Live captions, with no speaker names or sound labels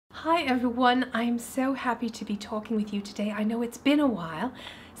Hi everyone, I'm so happy to be talking with you today. I know it's been a while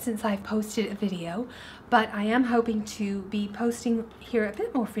since I've posted a video, but I am hoping to be posting here a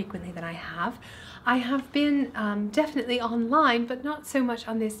bit more frequently than I have. I have been definitely online, but not so much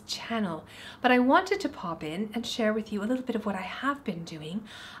on this channel. But I wanted to pop in and share with you a little bit of what I have been doing.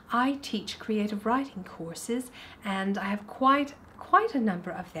 I teach creative writing courses and I have quite a number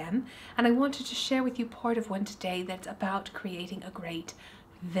of them, and I wanted to share with you part of one today that's about creating a great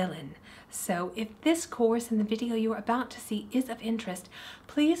villain. So if this course and the video you're about to see is of interest,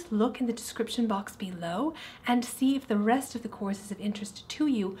 please look in the description box below and see if the rest of the course is of interest to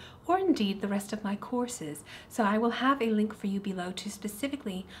you, or indeed the rest of my courses. So I will have a link for you below to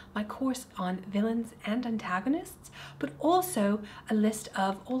specifically my course on villains and antagonists, but also a list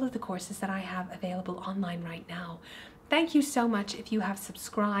of all of the courses that I have available online right now. Thank you so much if you have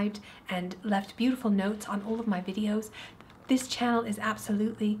subscribed and left beautiful notes on all of my videos. This channel is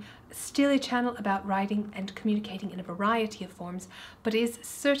absolutely still a channel about writing and communicating in a variety of forms, but is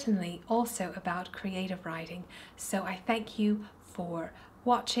certainly also about creative writing. So I thank you for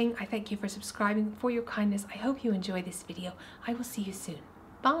watching. I thank you for subscribing, for your kindness. I hope you enjoy this video. I will see you soon.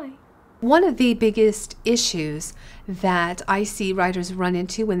 Bye. One of the biggest issues that I see writers run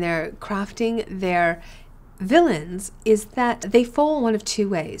into when they're crafting their villains is that they fall one of two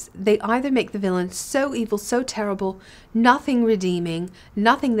ways. They either make the villain so evil, so terrible, nothing redeeming,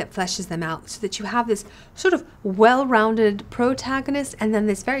 nothing that fleshes them out, so that you have this sort of well-rounded protagonist and then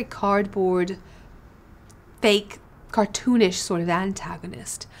this very cardboard, fake, cartoonish sort of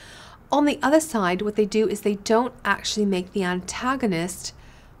antagonist. On the other side, what they do is they don't actually make the antagonist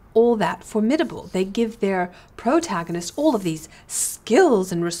all that formidable. They give their protagonist all of these skills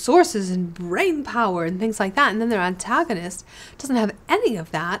and resources and brain power and things like that, and then their antagonist doesn't have any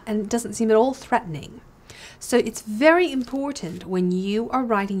of that and doesn't seem at all threatening. So it's very important when you are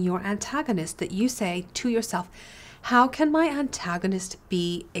writing your antagonist that you say to yourself, how can my antagonist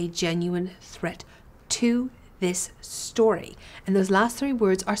be a genuine threat to this story? And those last three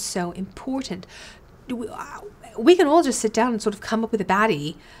words are so important. We can all just sit down and sort of come up with a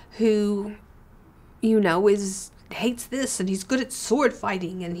baddie who, you know, hates this, and he's good at sword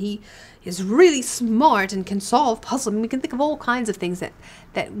fighting, and he is really smart and can solve puzzles. I mean, we can think of all kinds of things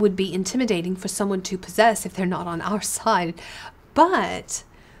that would be intimidating for someone to possess if they're not on our side. But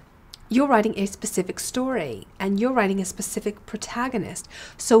you're writing a specific story and you're writing a specific protagonist.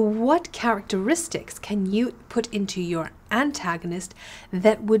 So what characteristics can you put into your antagonist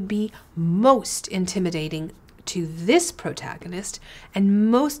that would be most intimidating to this protagonist and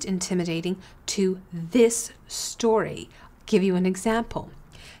most intimidating to this story? I'll give you an example.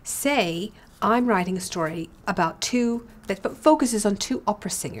 Say I'm writing a story about that focuses on two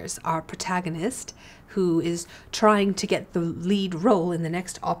opera singers, our protagonist, who is trying to get the lead role in the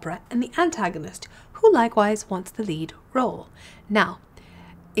next opera, and the antagonist, who likewise wants the lead role. Now,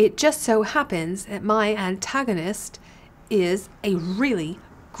 it just so happens that my antagonist is a really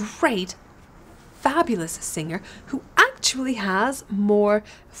great, fabulous singer who actually has more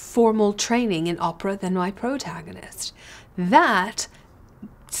formal training in opera than my protagonist. That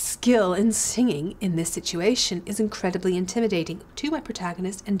skill in singing in this situation is incredibly intimidating to my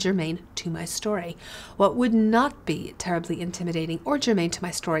protagonist and germane to my story. What would not be terribly intimidating or germane to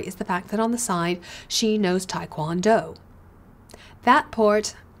my story is the fact that on the side she knows Taekwondo. That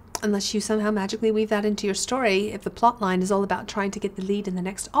part, unless you somehow magically weave that into your story, if the plot line is all about trying to get the lead in the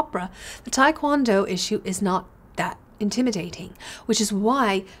next opera, the Taekwondo issue is not that intimidating, which is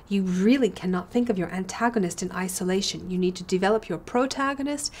why you really cannot think of your antagonist in isolation. You need to develop your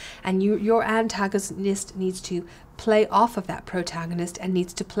protagonist, and your antagonist needs to play off of that protagonist and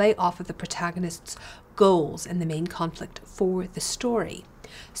needs to play off of the protagonist's goals and the main conflict for the story.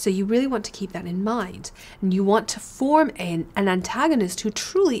 So you really want to keep that in mind, and you want to form an antagonist who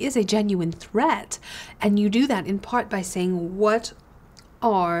truly is a genuine threat, and you do that in part by saying, what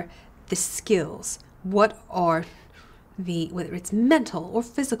are the skills? What are whether it's mental or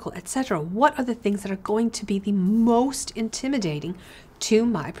physical, etc., what are the things that are going to be the most intimidating to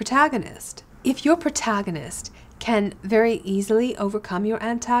my protagonist? If your protagonist can very easily overcome your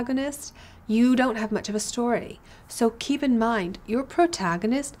antagonist, you don't have much of a story. So keep in mind, your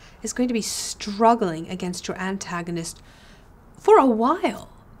protagonist is going to be struggling against your antagonist for a while.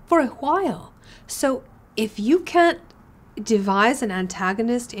 So if you can't devise an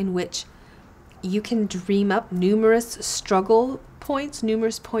antagonist in which you can dream up numerous struggle points,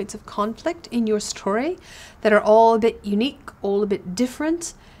 numerous points of conflict in your story that are all a bit unique, all a bit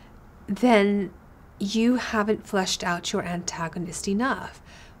different, then you haven't fleshed out your antagonist enough.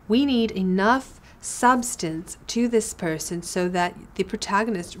 We need enough substance to this person so that the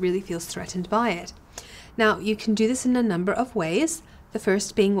protagonist really feels threatened by it. Now, you can do this in a number of ways. The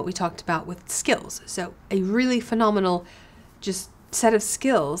first being what we talked about with skills. So a really phenomenal just set of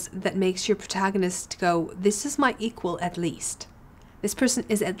skills that makes your protagonist go, this is my equal at least. This person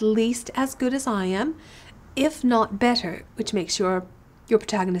is at least as good as I am, if not better, which makes your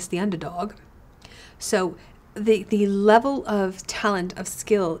protagonist the underdog. So the level of talent, of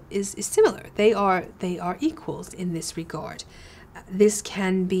skill is similar. They are equals in this regard. This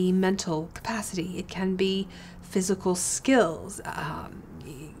can be mental capacity. It can be physical skills.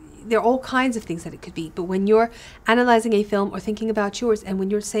 There are all kinds of things that it could be. But when you're analyzing a film or thinking about yours, and when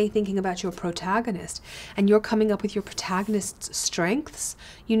you're thinking about your protagonist, and you're coming up with your protagonist's strengths,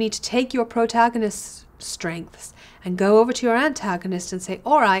 you need to take your protagonist's strengths and go over to your antagonist and say,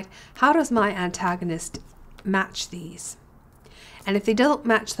 all right, how does my antagonist match these? And if they don't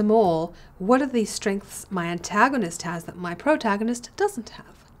match them all, what are these strengths my antagonist has that my protagonist doesn't have?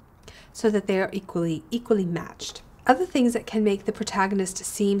 So that they are equally matched. Other things that can make the protagonist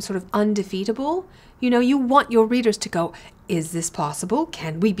seem sort of undefeatable, you want your readers to go, is this possible?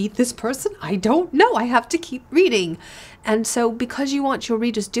 Can we beat this person? I don't know. I have to keep reading. And so because you want your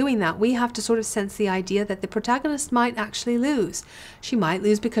readers doing that, we have to sort of sense the idea that the protagonist might actually lose. She might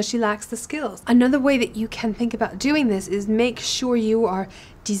lose because she lacks the skills. Another way that you can think about doing this is make sure you are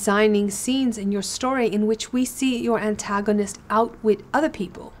designing scenes in your story in which we see your antagonist outwit other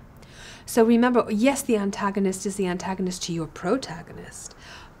people. So remember, yes, the antagonist is the antagonist to your protagonist,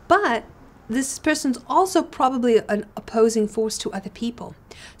 but this person's also probably an opposing force to other people.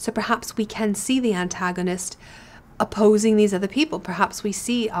 So perhaps we can see the antagonist opposing these other people. Perhaps we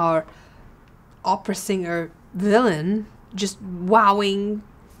see our opera singer villain just wowing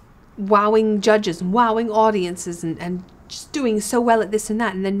judges, wowing audiences, and just doing so well at this and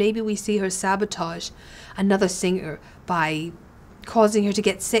that. And then maybe we see her sabotage another singer by causing her to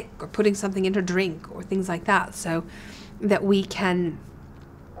get sick or putting something in her drink or things like that, so that we can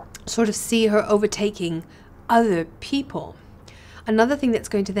sort of see her overtaking other people. Another thing that's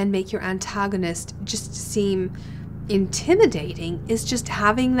going to then make your antagonist just seem intimidating is just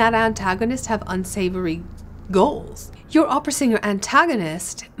having that antagonist have unsavory goals. Your opera singer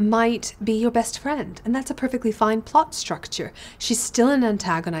antagonist might be your best friend, and that's a perfectly fine plot structure. She's still an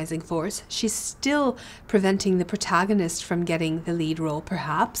antagonizing force. She's still preventing the protagonist from getting the lead role,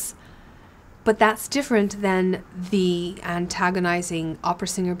 perhaps. But that's different than the antagonizing opera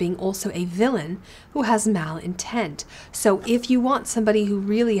singer being also a villain who has malintent. So if you want somebody who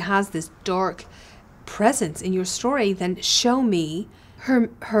really has this dark presence in your story, then show me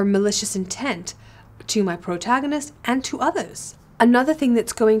her malicious intent to my protagonist and to others. Another thing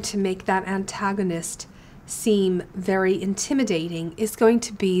that's going to make that antagonist seem very intimidating is going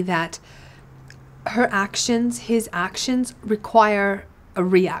to be that his actions require a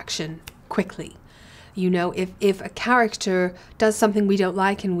reaction quickly. If a character does something we don't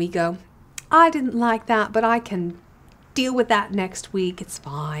like and we go, I didn't like that, but I can deal with that next week, it's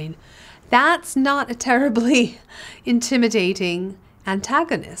fine. That's not a terribly intimidating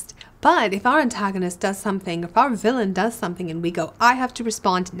antagonist. But if our antagonist does something, if our villain does something and we go, I have to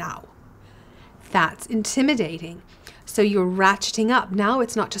respond now, that's intimidating. So you're ratcheting up. Now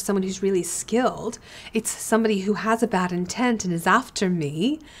it's not just someone who's really skilled. It's somebody who has a bad intent and is after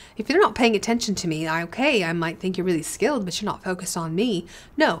me. If you're not paying attention to me, I might think you're really skilled, but you're not focused on me.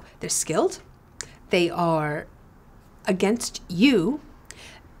 No, they're skilled. They are against you.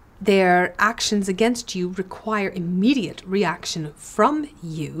 Their actions against you require immediate reaction from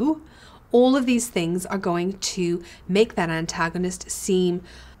you. All of these things are going to make that antagonist seem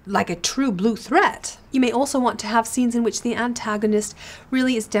like a true blue threat. You may also want to have scenes in which the antagonist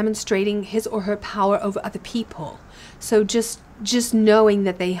really is demonstrating his or her power over other people. So just knowing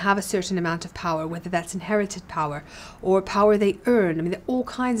that they have a certain amount of power, whether that's inherited power or power they earn. I mean, there are all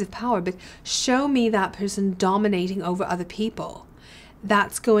kinds of power, but show me that person dominating over other people.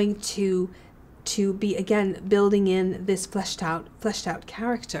 That's going to be, again, building in this fleshed out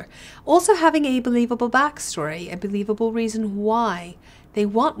character. Also having a believable backstory, a believable reason why they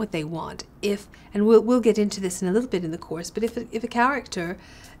want what they want. And we'll get into this in a little bit in the course, but if a character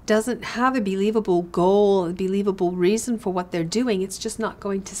doesn't have a believable goal, a believable reason for what they're doing, it's just not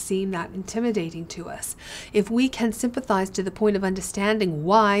going to seem that intimidating to us. If we can sympathize to the point of understanding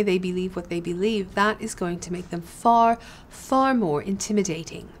why they believe what they believe, that is going to make them far, far more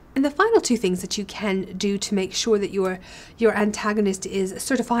intimidating. And the final two things that you can do to make sure that your antagonist is a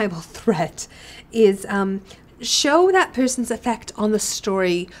certifiable threat is show that person's effect on the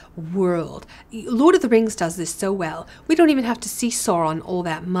story world. Lord of the Rings does this so well. We don't even have to see Sauron all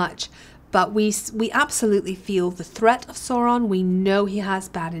that much, But we absolutely feel the threat of Sauron. We know he has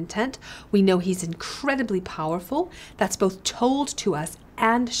bad intent. We know he's incredibly powerful. That's both told to us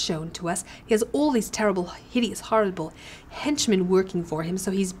and shown to us. He has all these terrible, hideous, horrible henchmen working for him.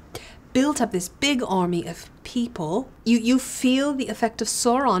 So he's built up this big army of people. You feel the effect of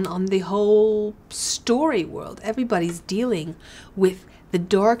Sauron on the whole story world. Everybody's dealing with the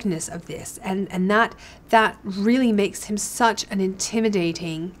darkness of this, and that really makes him such an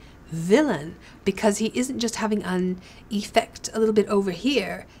intimidating villain, because he isn't just having an effect a little bit over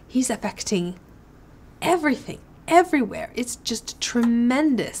here, he's affecting everything, everywhere. It's just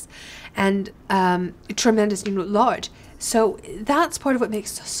tremendous, and tremendous, large. So that's part of what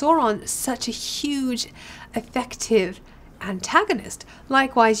makes Sauron such a huge, effective antagonist.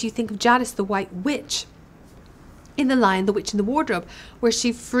 Likewise, you think of Jadis the White Witch in The Lion, the Witch, and the Wardrobe, where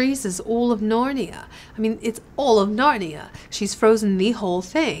she freezes all of Narnia. I mean, it's all of Narnia. She's frozen the whole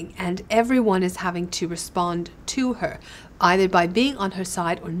thing, and everyone is having to respond to her, either by being on her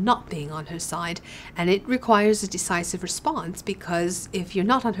side or not being on her side. And it requires a decisive response, because if you're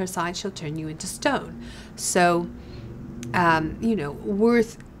not on her side, she'll turn you into stone. So,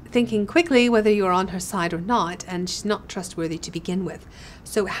 worth thinking quickly whether you're on her side or not, and she's not trustworthy to begin with.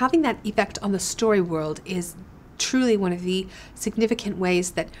 So having that effect on the story world is truly one of the significant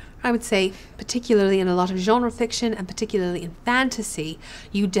ways that I would say, particularly in a lot of genre fiction and particularly in fantasy,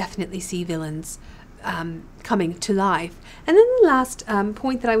 you definitely see villains coming to life. And then the last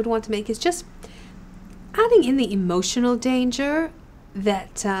point that I would want to make is just adding in the emotional danger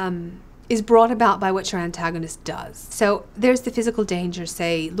that is brought about by what your antagonist does. So there's the physical danger,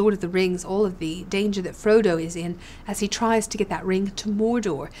 say Lord of the Rings, all of the danger that Frodo is in as he tries to get that ring to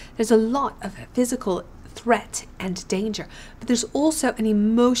Mordor. There's a lot of physical threat and danger, but there's also an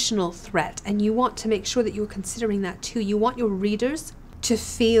emotional threat, and you want to make sure that you're considering that too. You want your readers to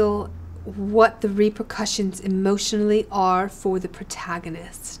feel what the repercussions emotionally are for the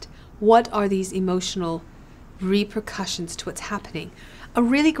protagonist. What are these emotional repercussions to what's happening? A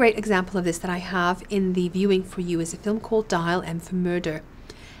really great example of this that I have in the viewing for you is a film called Dial M for Murder,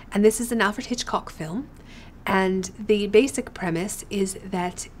 and this is an Alfred Hitchcock film, and the basic premise is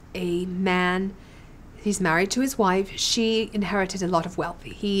that a man, he's married to his wife. She inherited a lot of wealth.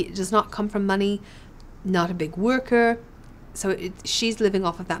 He does not come from money, not a big worker. So she's living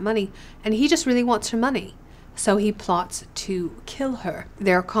off of that money. And he just really wants her money. So he plots to kill her.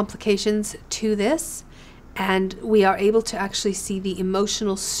 There are complications to this. And we are able to actually see the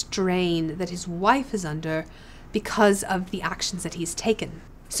emotional strain that his wife is under because of the actions that he's taken.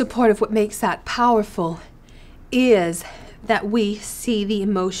 So part of what makes that powerful is that we see the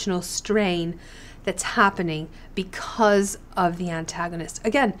emotional strain that's happening because of the antagonist.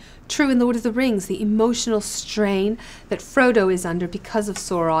 Again, true in Lord of the Rings, the emotional strain that Frodo is under because of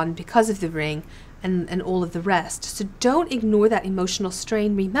Sauron, because of the ring, and all of the rest. So don't ignore that emotional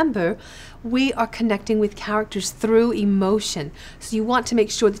strain. Remember, we are connecting with characters through emotion. So you want to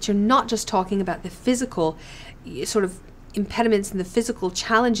make sure that you're not just talking about the physical sort of impediments and the physical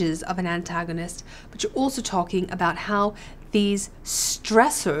challenges of an antagonist, but you're also talking about how these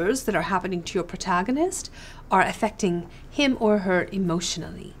stressors that are happening to your protagonist are affecting him or her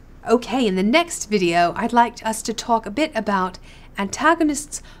emotionally. Okay, in the next video, I'd like us to talk a bit about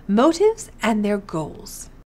antagonists' motives and their goals.